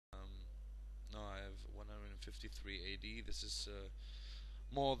153 AD. This is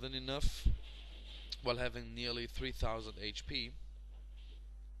more than enough, while having nearly 3000 HP.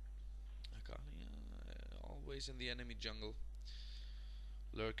 Always in the enemy jungle,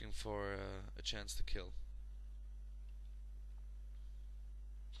 lurking for a chance to kill.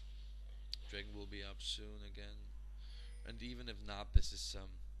 Dragon will be up soon again, and even if not, this is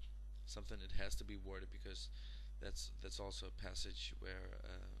something that has to be worded, because that's also a passage where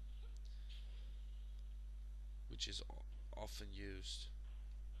which is often used.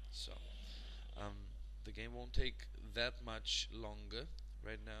 So the game won't take that much longer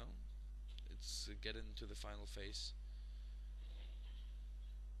right now. It's getting into the final phase.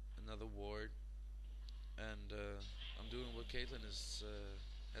 Another ward, and I'm doing what Caitlyn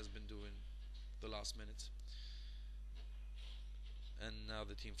has been doing the last minutes. And now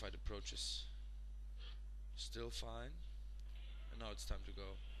the team fight approaches. Still fine. And now it's time to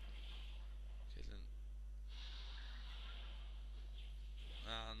go. Caitlyn.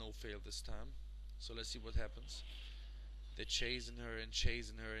 No fail this time. So let's see what happens. They're chasing her and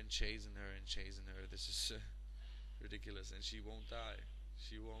chasing her and chasing her and chasing her. This is ridiculous. And she won't die.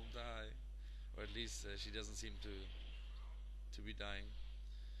 She won't die. Or at least she doesn't seem to be dying.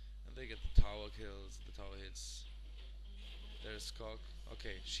 And they get the tower kills. The tower hits. There's Cock.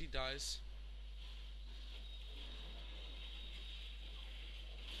 Okay, she dies.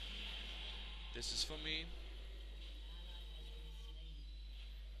 This is for me.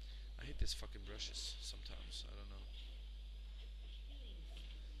 I hate these fucking brushes sometimes. I don't know.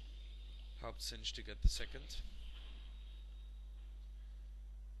 Helped Cinch to get the second.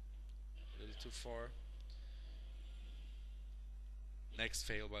 A little too far. Next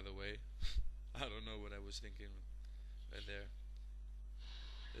fail, by the way. I don't know what I was thinking right there.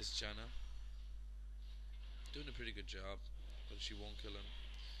 There's Janna. Doing a pretty good job, but she won't kill him.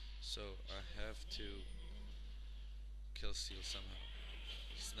 So I have to kill Seal somehow.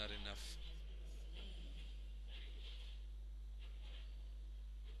 It's not enough.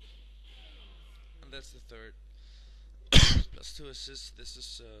 And that's the third. Plus 2 assists. This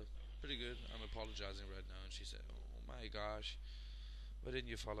is pretty good. I'm apologizing right now. And she said, oh my gosh, why didn't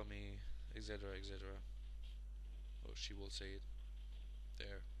you follow me, etc, etc. Oh, she will say it.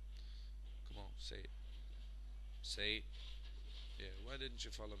 There. Come on, say it. Say it. Yeah, why didn't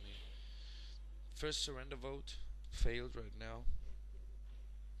you follow me? First surrender vote failed right now.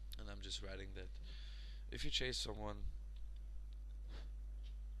 And I'm just writing that if you chase someone,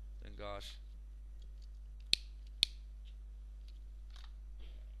 then gosh,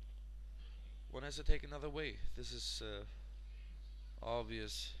 one has to take another way. This is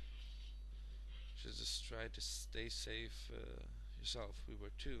obvious. Just try to stay safe yourself. We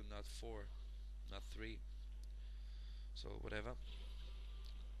were 2, not 4, not 3. So whatever.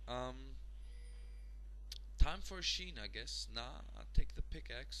 Time for a Sheen, I guess. Nah, I'll take the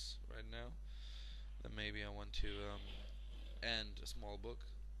pickaxe right now. Then maybe I want to end a small book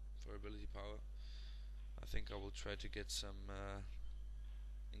for ability power. I think I will try to get some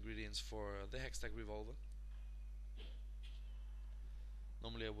ingredients for the Hextech Revolver.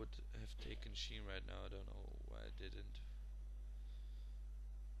 Normally I would have taken Sheen right now. I don't know why I didn't.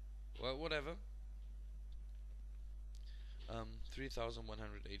 Well, whatever.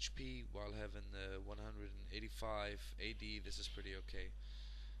 3100 HP while having 185 AD. This is pretty okay.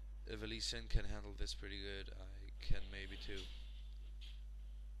 If Elysian can handle this pretty good, I can maybe too.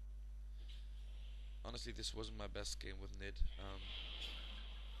 Honestly, this wasn't my best game with Nid.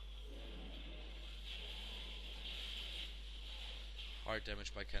 Hard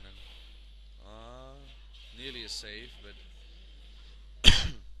damage by cannon. Nearly a save, but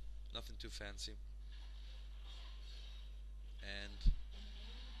nothing too fancy. And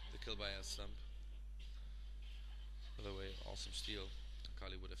the kill by a stump. By the way, awesome steal.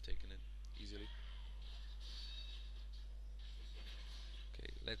 Akali would have taken it easily.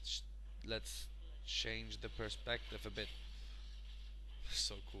 Okay, let's change the perspective a bit.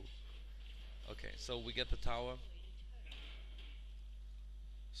 So cool. Okay, so we get the tower.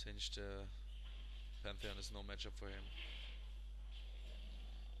 Singed Pantheon is no matchup for him.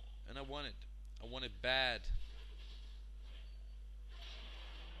 And I want it. I want it bad.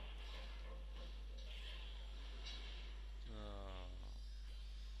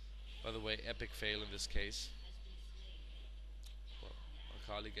 By the way, epic fail in this case. Well,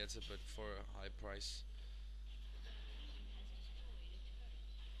 Akali gets it, but for a high price.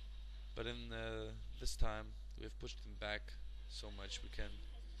 But in this time, we have pushed them back so much we can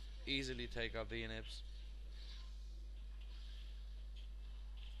easily take out the inhibs.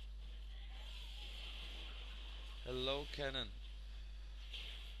 Hello, Cannon.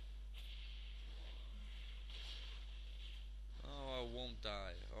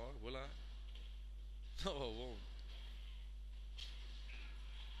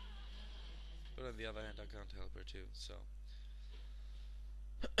 the other hand, I can't help her too. So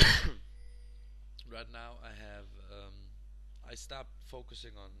right now, I stopped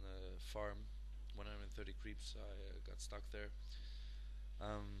focusing on farm 130 creeps. I got stuck there.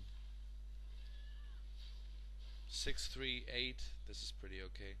 Um, 638. This is pretty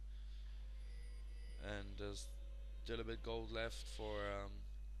okay. And there's still a bit gold left for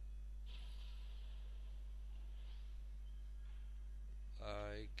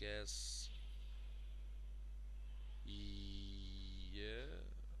I guess. Yeah.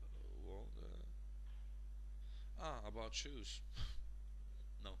 Well, about shoes.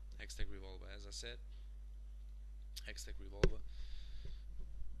 No, Hextech Revolver. As I said, Hextech Revolver.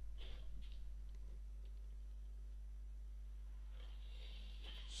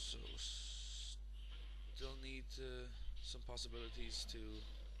 So still need some possibilities to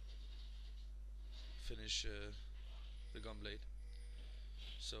finish the Gunblade.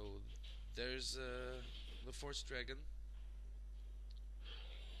 So there's the Force Dragon.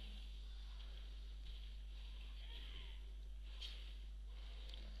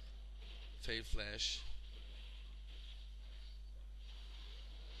 Fail Flash.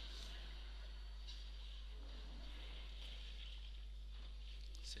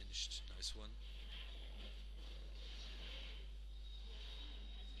 Singed. Nice one.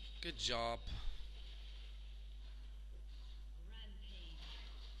 Good job.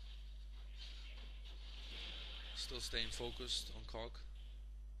 Still staying focused on Cog.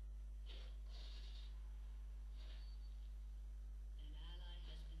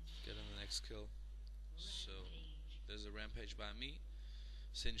 Getting the next kill. So there's a rampage by me.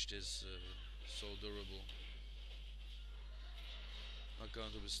 Singed is so durable. Not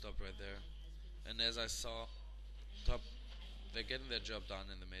going to be stopped right there. And as I saw, top, they're getting their job done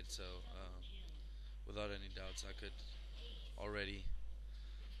in the mid. So without any doubts, I could already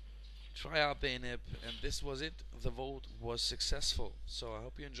try out the inhib, and this was it. The vote was successful. So I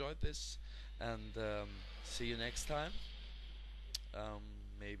hope you enjoyed this, and see you next time. Um,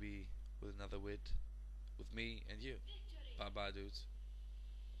 maybe with another wit with me and you. Bye bye, dudes.